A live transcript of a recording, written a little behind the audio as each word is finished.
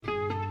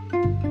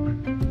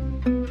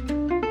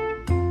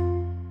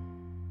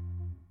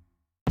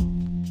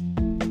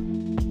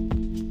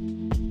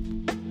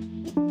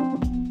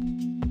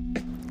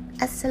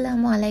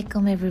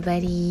Assalamualaikum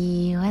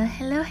everybody. Well,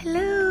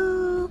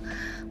 hello.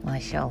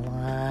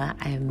 MashaAllah,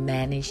 I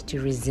managed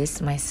to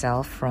resist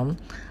myself from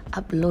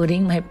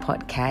uploading my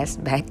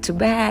podcast back to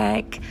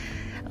back.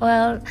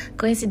 Well,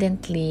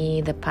 coincidentally,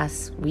 the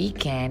past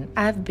weekend,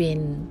 I've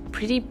been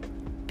pretty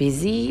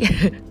busy.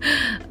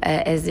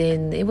 As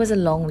in, it was a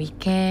long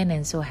weekend,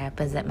 and so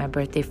happens that my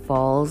birthday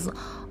falls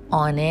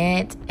on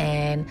it,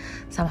 and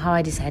somehow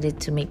I decided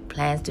to make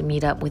plans to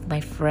meet up with my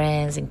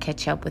friends and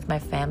catch up with my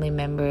family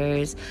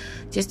members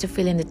just to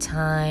fill in the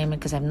time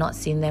because I've not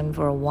seen them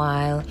for a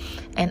while.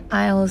 And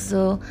I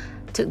also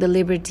took the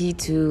liberty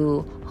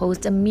to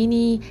host a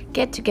mini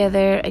get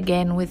together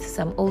again with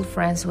some old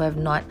friends who have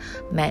not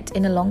met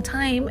in a long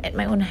time at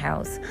my own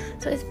house.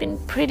 So it's been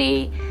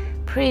pretty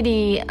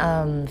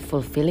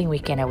fulfilling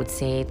weekend, I would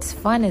say. It's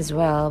fun as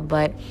well,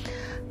 but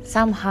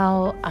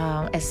somehow,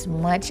 as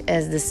much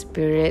as the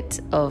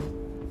spirit of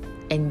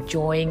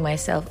enjoying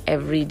myself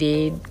every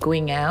day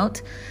going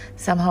out,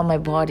 somehow my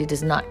body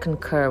does not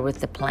concur with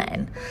the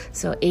plan.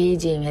 So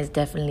aging has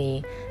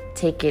definitely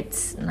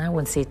I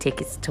wouldn't say take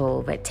its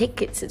toll, but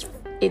take its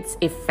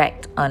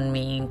effect on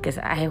me, because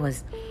I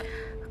was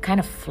kind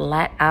of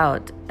flat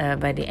out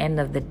by the end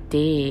of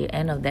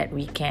that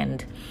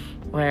weekend,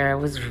 where I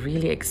was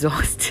really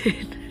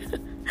exhausted.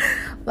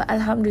 But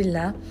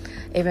Alhamdulillah,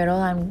 if at all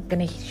I'm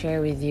going to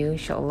share with you,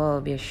 inshallah,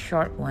 will be a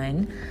short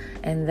one.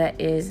 And that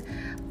is,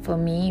 for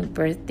me,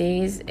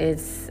 birthdays,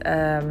 it's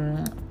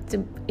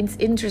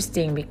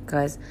interesting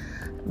because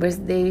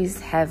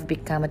birthdays have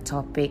become a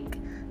topic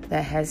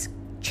that has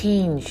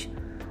changed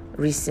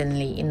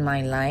recently in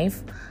my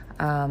life.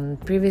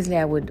 Previously,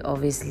 I would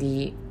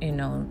obviously,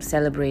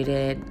 celebrate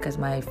it because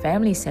my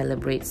family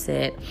celebrates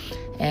it.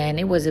 And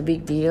it was a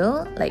big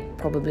deal, like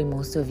probably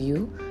most of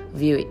you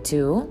view it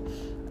too.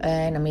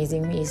 And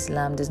amazingly,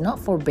 Islam does not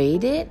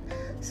forbade it,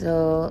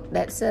 so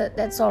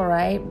that's all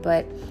right.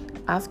 But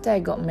after I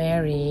got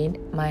married,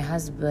 my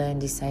husband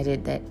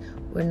decided that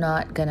we're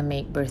not gonna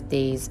make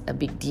birthdays a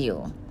big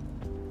deal,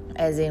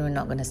 as in we're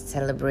not gonna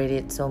celebrate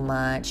it so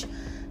much.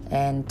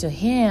 And to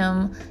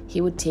him,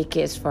 he would take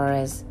it as far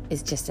as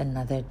it's just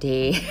another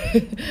day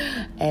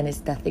and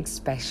it's nothing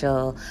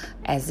special,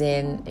 as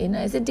in,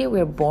 it's a day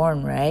we're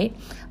born, right?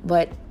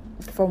 But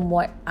from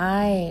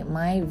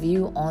my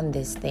view on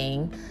this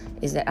thing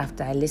is that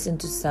after I listened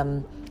to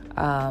some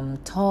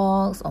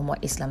talks on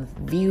what Islam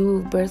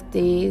view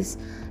birthdays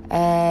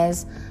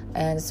as,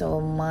 and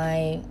so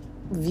my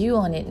view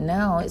on it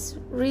now is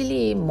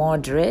really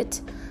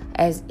moderate,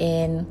 as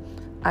in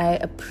I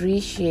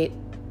appreciate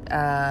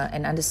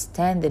and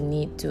understand the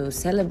need to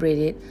celebrate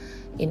it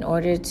in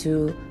order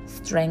to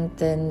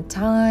strengthen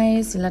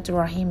ties,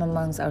 silaturahim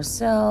amongst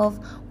ourselves,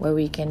 where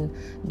we can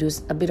do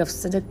a bit of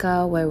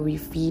sadaqah, where we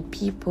feed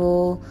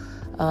people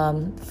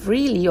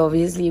freely.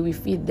 Obviously, we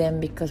feed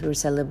them because we're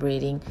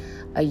celebrating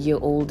a year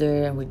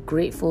older, and we're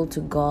grateful to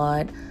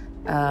God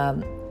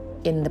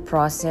in the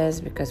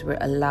process because we're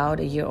allowed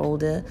a year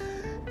older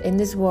in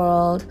this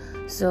world.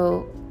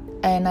 So,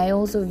 and I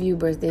also view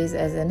birthdays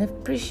as an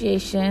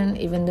appreciation,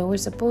 even though we're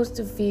supposed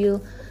to feel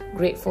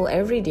grateful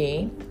every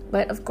day.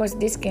 But of course,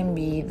 this can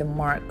be the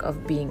mark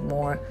of being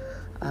more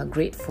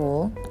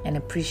grateful and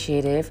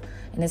appreciative,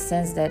 in the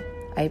sense that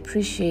I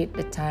appreciate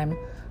the time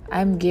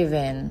I'm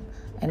given,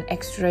 an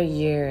extra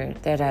year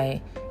that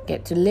I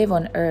get to live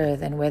on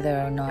earth, and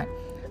whether or not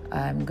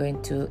I'm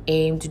going to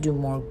aim to do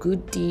more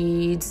good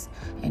deeds,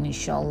 and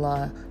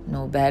inshallah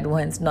no bad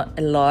ones, not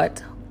a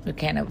lot, you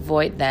can't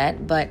avoid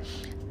that, but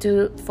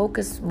to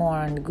focus more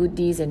on good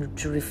deeds and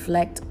to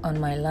reflect on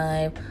my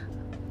life,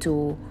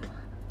 to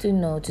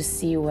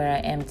see where I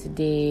am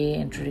today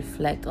and to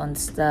reflect on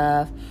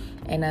stuff.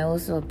 And I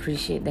also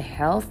appreciate the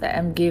health that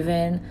I'm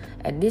given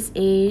at this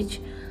age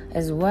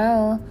as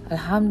well.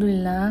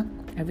 Alhamdulillah,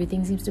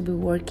 everything seems to be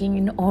working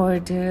in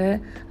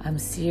order. I'm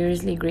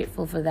seriously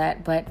grateful for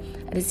that, but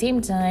at the same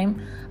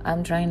time,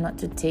 I'm trying not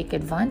to take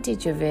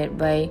advantage of it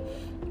by,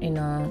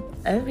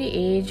 every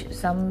age,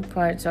 some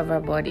parts of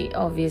our body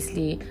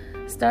obviously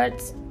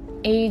starts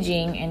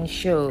aging and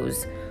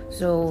shows.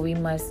 So we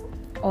must,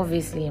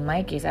 obviously, in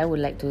my case, I would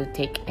like to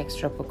take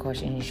extra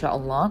precaution,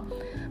 inshallah.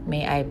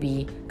 May I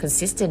be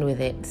consistent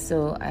with it.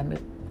 So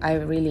I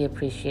really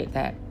appreciate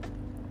that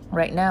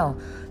right now.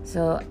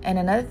 So, and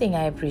another thing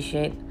I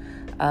appreciate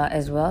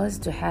as well is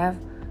to have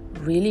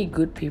really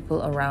good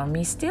people around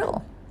me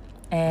still.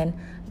 And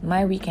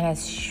my weekend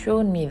has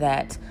shown me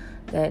that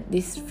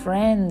these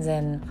friends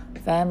and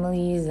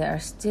families that are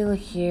still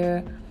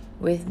here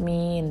with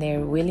me and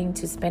they're willing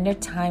to spend their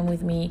time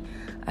with me,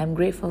 I'm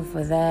grateful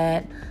for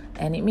that,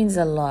 and it means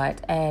a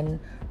lot. And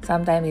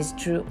sometimes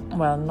it's true,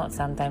 well, not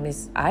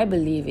sometimes, I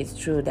believe it's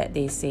true that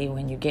they say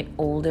when you get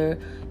older,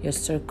 your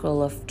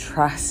circle of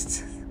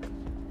trust,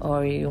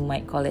 or you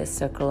might call it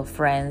circle of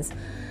friends,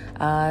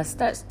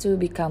 starts to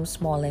become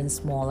smaller and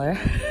smaller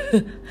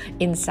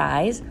in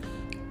size.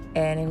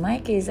 And in my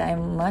case, I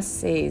must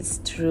say it's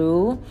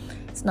true.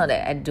 It's not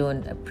that I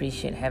don't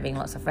appreciate having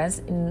lots of friends.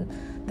 In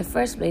the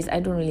first place,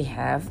 I don't really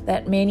have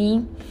that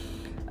many.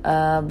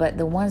 But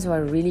the ones who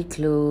are really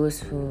close,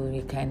 who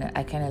I kind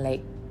of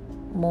like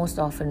most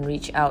often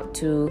reach out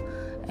to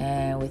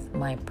with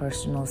my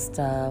personal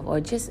stuff, or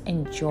just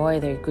enjoy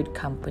their good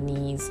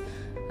companies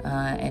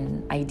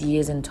and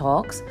ideas and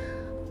talks.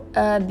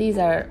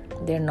 They're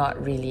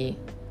not really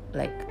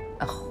like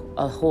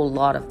a whole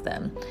lot of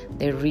them.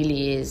 There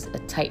really is a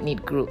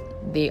tight-knit group.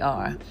 They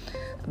are.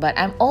 But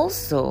I'm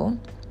also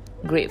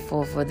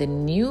grateful for the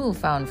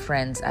newfound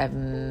friends I've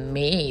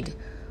made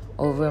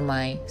over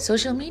my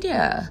social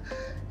media,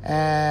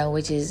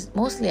 which is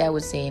mostly, I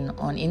would say,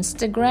 on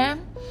Instagram.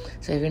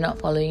 So if you're not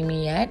following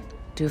me yet,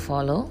 do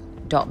follow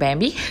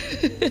Bambi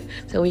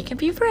so we can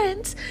be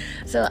friends.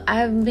 So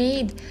I've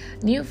made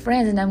new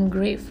friends, and I'm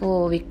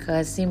grateful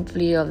because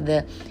simply of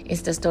the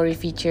Insta story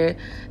feature,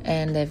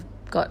 and I've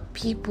got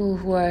people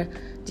who are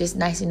just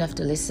nice enough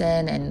to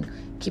listen and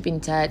keep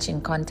in touch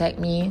and contact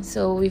me.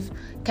 So we've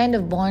kind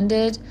of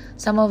bonded,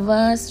 some of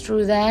us,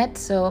 through that.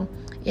 So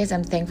yes,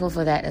 I'm thankful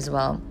for that as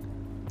well.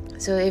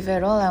 So if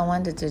at all I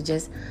wanted to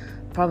just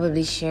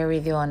probably share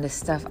with you on the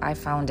stuff I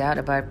found out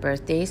about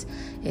birthdays,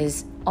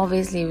 is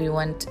obviously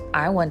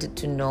I wanted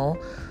to know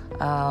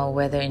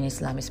whether in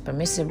Islam is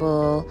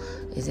permissible,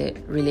 is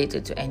it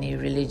related to any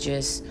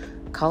religious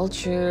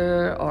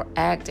culture or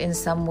act in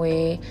some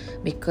way,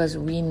 because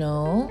we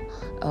know,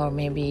 or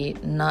maybe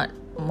not,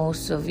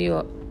 most of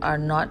you are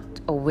not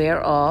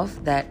aware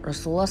of that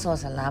Rasulullah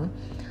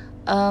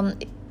SAW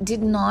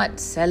did not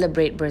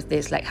celebrate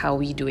birthdays like how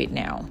we do it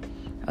now.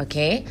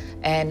 Okay,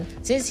 and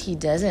since he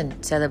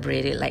doesn't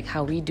celebrate it like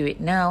how we do it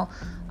now,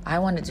 I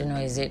wanted to know,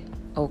 is it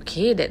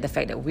okay that the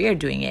fact that we're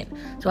doing it?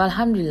 So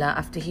Alhamdulillah,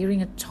 after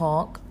hearing a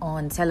talk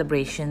on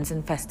celebrations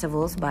and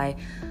festivals by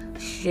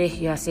Sheikh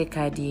Yasir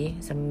Qadhi,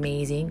 it's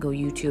amazing, go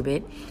YouTube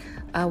it.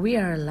 We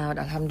are allowed,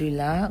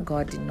 Alhamdulillah,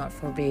 God did not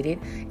forbid it.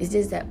 It's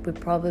just that we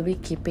probably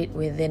keep it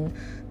within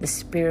the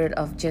spirit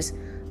of just,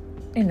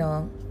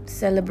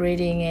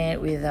 celebrating it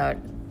without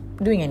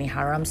doing any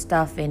haram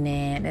stuff in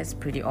it. That's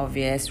pretty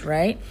obvious,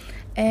 right?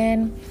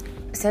 And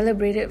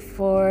celebrate it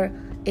for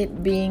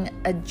it being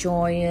a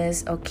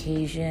joyous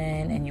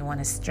occasion, and you want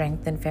to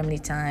strengthen family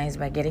ties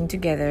by getting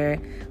together,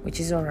 which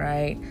is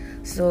alright.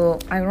 So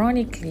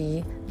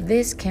ironically,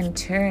 this can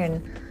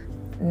turn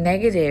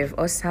negative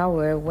or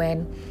sour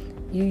when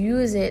you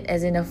use it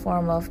as in a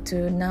form of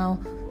to now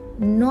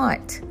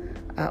not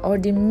or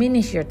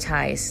diminish your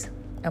ties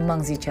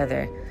amongst each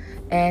other.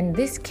 And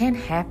this can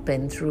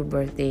happen through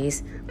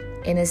birthdays,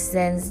 in a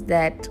sense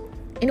that,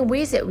 in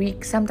ways that we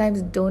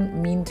sometimes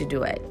don't mean to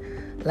do it.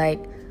 Like,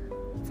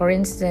 for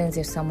instance,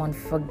 if someone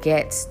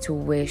forgets to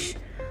wish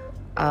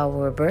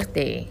our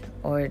birthday,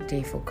 or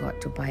they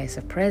forgot to buy us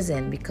a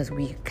present because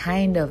we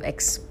kind of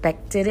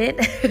expected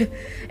it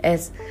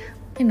as,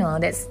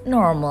 that's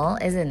normal,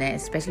 isn't it?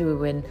 Especially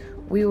when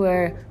we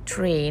were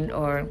trained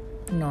or,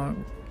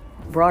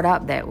 brought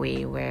up that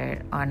way,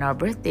 where on our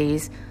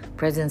birthdays,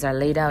 presents are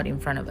laid out in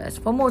front of us,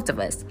 for most of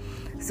us.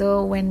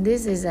 So when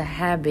this is a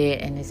habit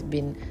and it's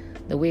been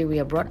the way we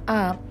are brought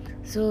up,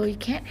 so you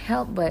can't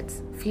help but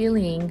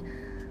feeling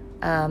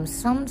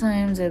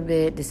sometimes a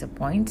bit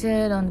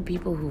disappointed on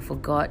people who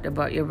forgot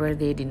about your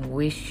birthday, didn't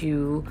wish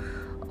you,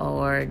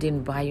 or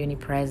didn't buy you any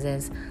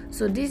presents.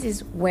 So this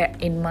is where,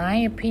 in my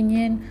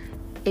opinion,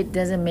 it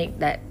doesn't make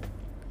that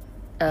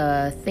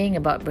thing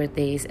about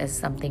birthdays as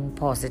something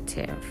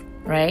positive,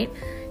 right?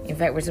 In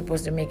fact, we're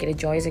supposed to make it a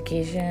joyous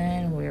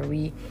occasion where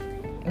we,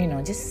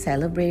 just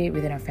celebrate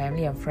within our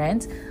family and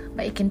friends,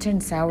 but it can turn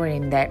sour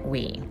in that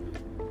way.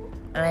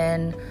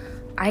 And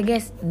I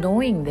guess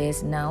knowing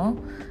this now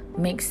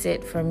makes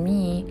it, for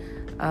me,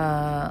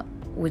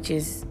 which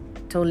is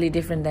totally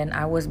different than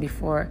I was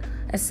before,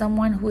 as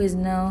someone who is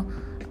now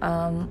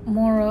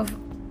more of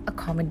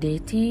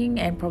accommodating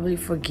and probably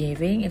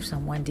forgiving if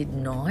someone did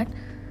not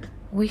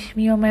wish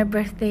me on my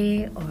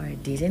birthday or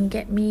didn't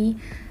get me.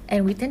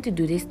 And we tend to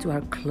do this to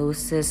our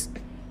closest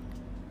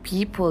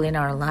people in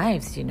our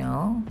lives,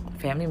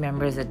 family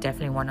members are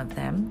definitely one of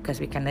them, because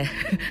we kind of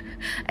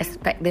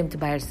expect them to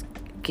buy us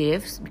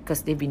gifts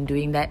because they've been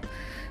doing that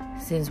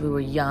since we were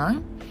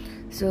young.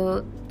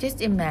 So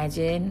just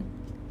imagine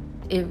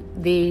if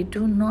they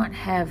do not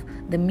have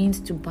the means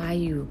to buy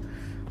you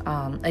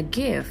a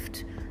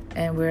gift,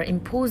 and we're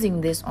imposing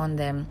this on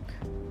them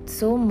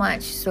so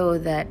much so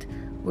that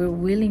we're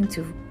willing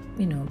to,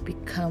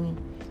 become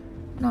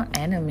not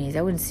enemies,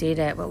 I wouldn't say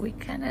that, but we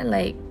kind of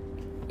like,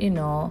 in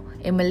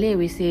Malay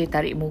we say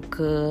tarik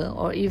muka,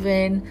 or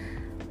even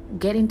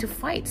get into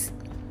fights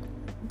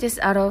just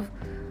out of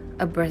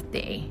a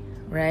birthday,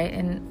 right?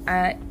 And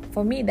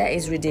for me, that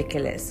is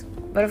ridiculous.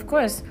 But of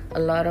course, a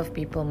lot of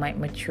people might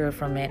mature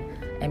from it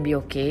and be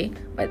okay,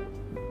 but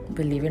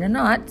believe it or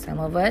not, some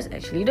of us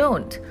actually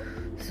don't.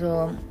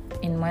 So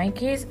in my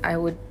case, I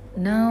would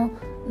now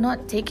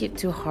not take it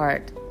too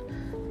hard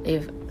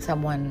if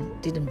someone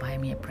didn't buy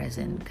me a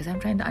present, because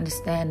I'm trying to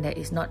understand that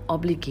it's not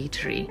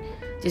obligatory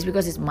just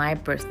because it's my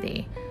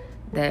birthday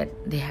that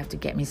they have to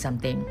get me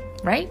something,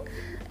 right?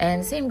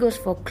 And same goes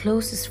for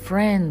closest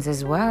friends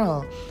as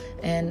well.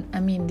 And I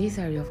mean, these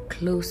are your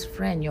close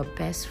friends, your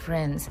best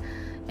friends,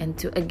 and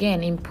to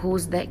again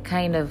impose that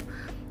kind of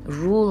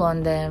rule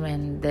on them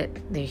and that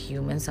they're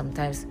human.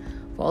 Sometimes,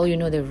 for all you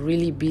know, they're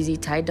really busy,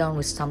 tied down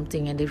with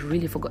something, and they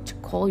really forgot to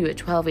call you at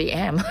 12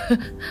 a.m.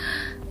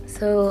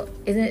 So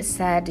isn't it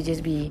sad to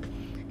just be,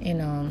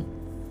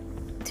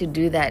 to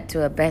do that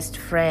to a best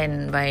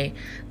friend by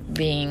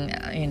being,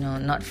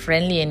 not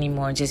friendly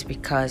anymore just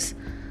because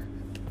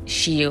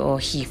she or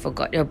he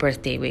forgot your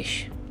birthday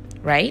wish,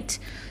 right?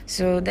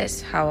 So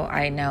that's how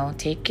I now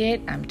take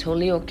it. I'm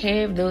totally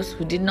okay with those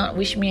who did not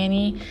wish me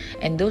any,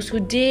 and those who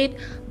did,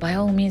 by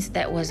all means,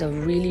 that was a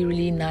really,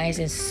 really nice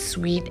and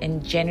sweet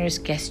and generous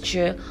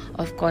gesture.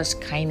 Of course,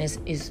 kindness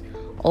is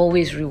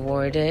always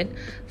rewarded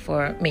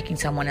for making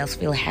someone else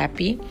feel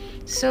happy.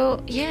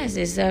 So yes,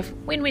 it's a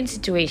win-win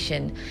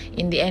situation.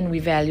 In the end, we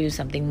value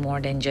something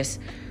more than just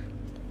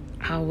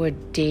our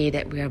day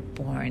that we are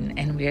born,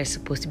 and we are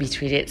supposed to be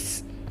treated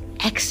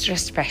extra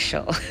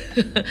special.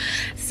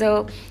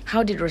 So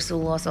how did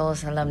Rasulullah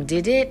SAW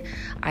did it?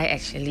 I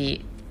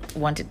actually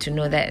wanted to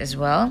know that as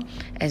well.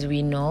 As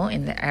we know,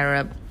 in the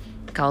Arab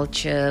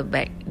culture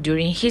back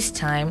during his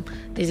time,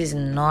 this is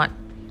not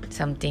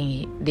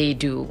something they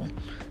do.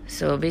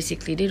 So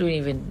basically, they don't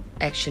even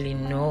actually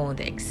know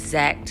the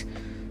exact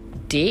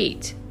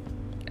date,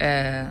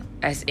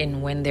 as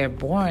in when they're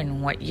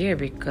born, what year,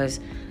 because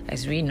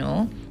as we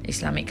know,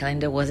 Islamic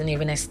calendar wasn't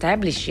even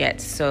established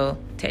yet. So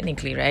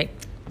technically, right,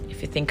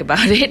 if you think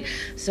about it.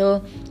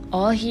 So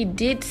all he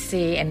did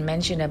say and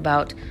mention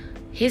about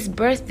his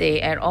birthday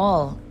at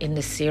all in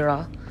the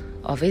seerah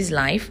of his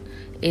life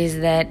is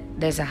that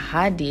there's a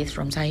hadith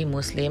from Sahih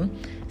Muslim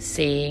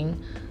saying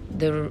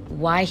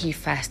why he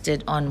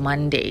fasted on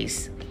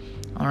Mondays.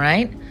 All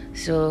right.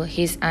 So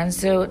his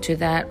answer to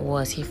that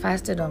was he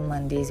fasted on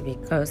Mondays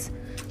because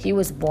he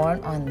was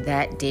born on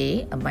that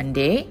day, a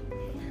Monday,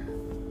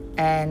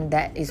 and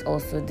that is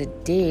also the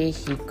day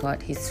he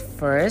got his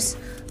first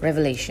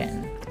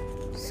revelation.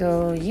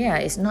 So yeah,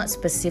 it's not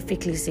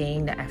specifically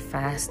saying that I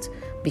fast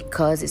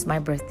because it's my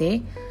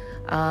birthday.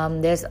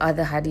 There's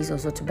other hadiths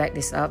also to back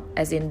this up,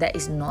 as in that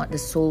is not the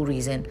sole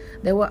reason.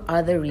 There were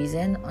other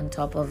reasons on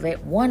top of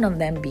it, one of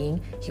them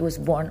being he was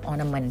born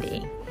on a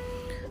Monday.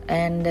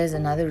 And there's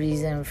another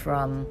reason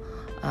from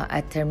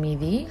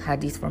At-Tirmidhi,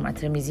 hadith from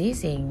At-Tirmidhi,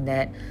 saying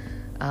that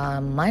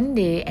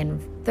Monday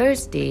and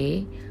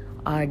Thursday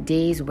are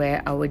days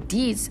where our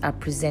deeds are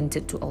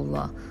presented to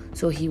Allah.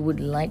 So he would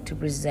like to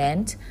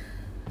present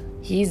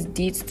his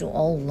deeds to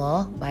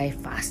Allah by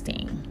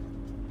fasting.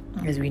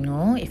 As we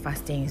know,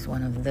 fasting is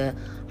one of the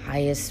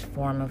highest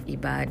form of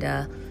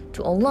ibadah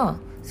to Allah.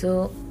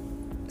 So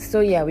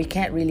yeah, we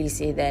can't really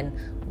say then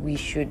we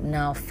should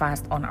now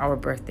fast on our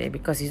birthday,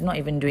 because he's not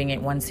even doing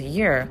it once a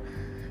year.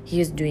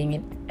 He is doing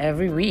it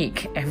every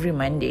week, every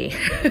Monday,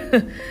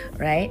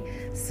 right?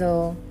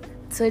 So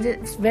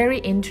it's very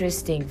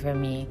interesting for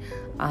me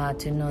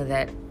to know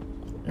that,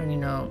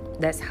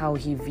 that's how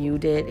he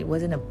viewed it. It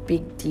wasn't a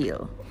big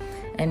deal.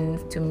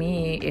 And to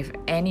me, if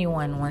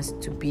anyone wants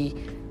to be,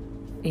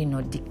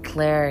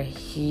 declare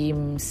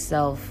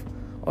himself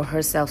or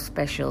herself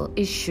special,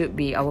 it should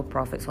be our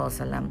Prophet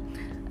ﷺ.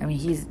 I mean,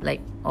 he's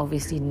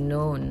obviously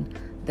known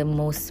the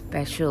most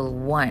special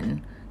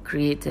one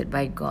created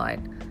by God,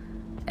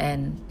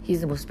 and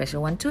he's the most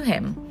special one to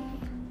him.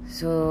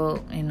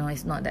 So,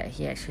 it's not that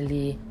he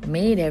actually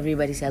made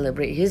everybody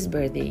celebrate his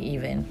birthday,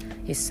 even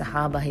his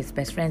Sahaba, his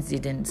best friends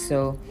didn't.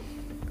 So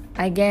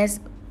I guess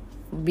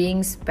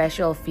being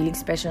special, feeling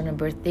special on a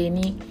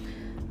birthday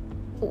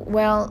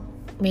well,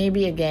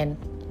 maybe again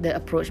the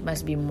approach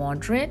must be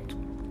moderate.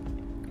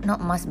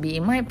 Not must be,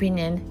 in my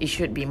opinion, it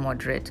should be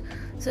moderate,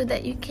 so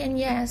that you can,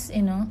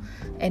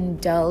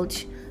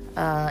 indulge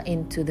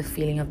into the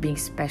feeling of being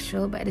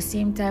special, but at the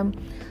same time,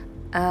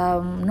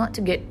 not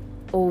to get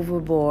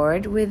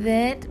overboard with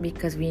it,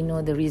 because we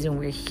know the reason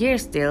we're here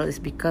still is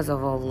because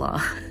of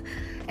Allah.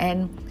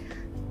 And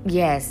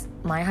yes,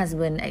 my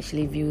husband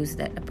actually views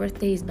that a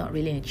birthday is not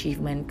really an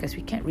achievement, because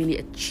we can't really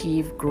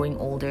achieve growing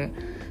older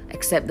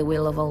except the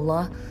will of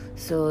Allah.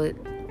 So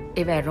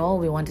if at all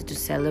we wanted to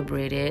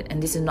celebrate it,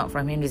 and this is not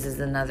from him, this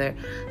is another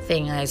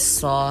thing I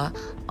saw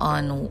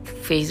on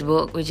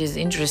Facebook, which is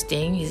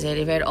interesting. He said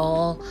if at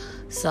all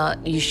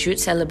you should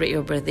celebrate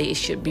your birthday, it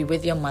should be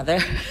with your mother.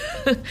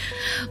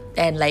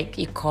 And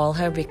you call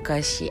her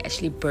because she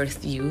actually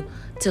birthed you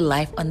to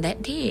life on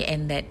that day,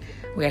 and that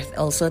we're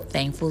also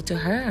thankful to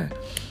her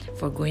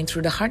for going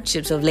through the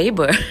hardships of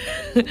labor.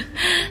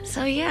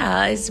 So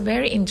yeah, it's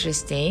very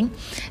interesting.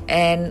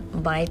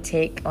 And my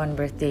take on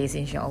birthdays,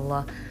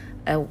 inshallah,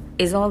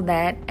 is all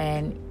that,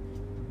 and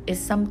is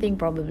something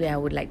probably I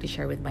would like to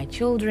share with my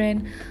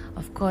children.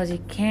 Of course, you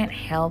can't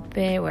help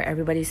it where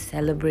everybody's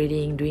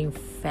celebrating, doing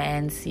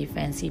fancy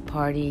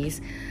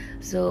parties.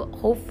 So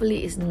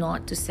hopefully it's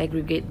not to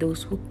segregate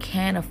those who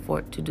can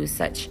afford to do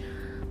such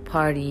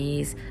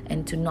parties,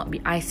 and to not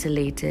be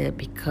isolated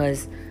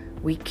because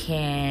we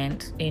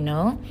can't,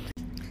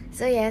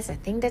 So yes, I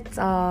think that's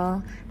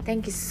all.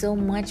 Thank you so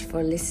much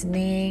for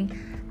listening.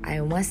 I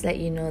must let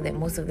you know that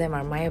most of them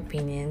are my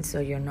opinions,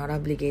 so you're not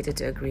obligated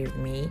to agree with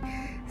me.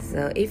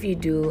 So if you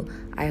do,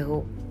 I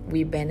hope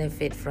we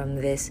benefit from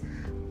this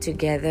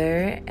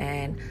together,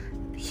 and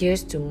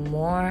here's to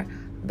more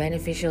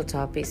beneficial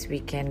topics we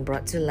can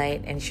brought to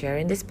light and share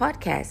in this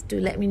podcast. Do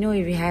let me know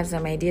if you have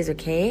some ideas,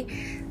 okay?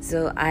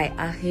 So I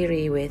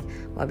akhiri with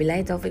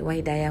wabillahi taufiq wa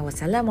hidayah.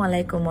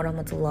 Wassalamualaikum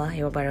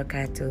warahmatullahi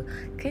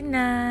wabarakatuh. Good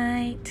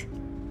night.